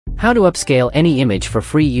How to upscale any image for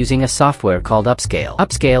free using a software called Upscale.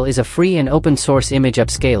 Upscale is a free and open-source image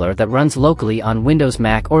upscaler that runs locally on Windows,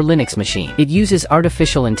 Mac, or Linux machine. It uses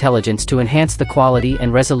artificial intelligence to enhance the quality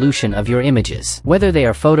and resolution of your images, whether they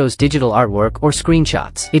are photos, digital artwork, or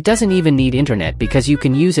screenshots. It doesn't even need internet because you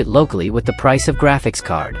can use it locally with the price of graphics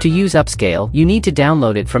card. To use Upscale, you need to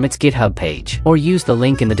download it from its GitHub page, or use the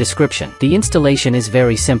link in the description. The installation is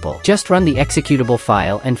very simple. Just run the executable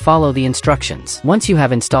file and follow the instructions. Once you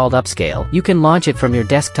have installed Upscale, you can launch it from your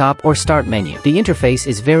desktop or start menu. The interface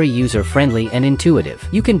is very user-friendly and intuitive.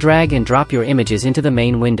 You can drag and drop your images into the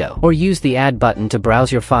main window, or use the Add button to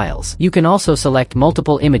browse your files. You can also select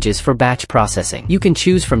multiple images for batch processing. You can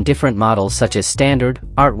choose from different models such as Standard,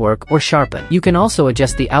 Artwork, or Sharpen. You can also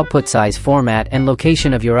adjust the output size, format, and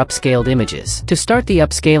location of your upscaled images. To start the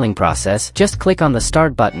upscaling process, just click on the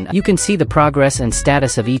Start button. You can see the progress and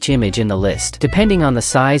status of each image in the list. Depending on the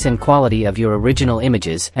size and quality of your original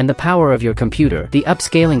images, and the power of your computer, the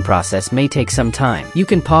upscaling process may take some time. You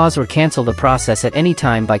can pause or cancel the process at any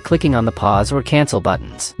time by clicking on the pause or cancel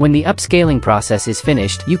buttons. When the upscaling process is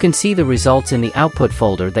finished, you can see the results in the output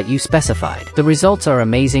folder that you specified. The results are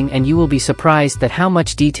amazing, and you will be surprised at how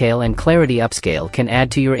much detail and clarity Upscale can add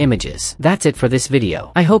to your images. That's it for this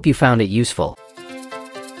video. I hope you found it useful.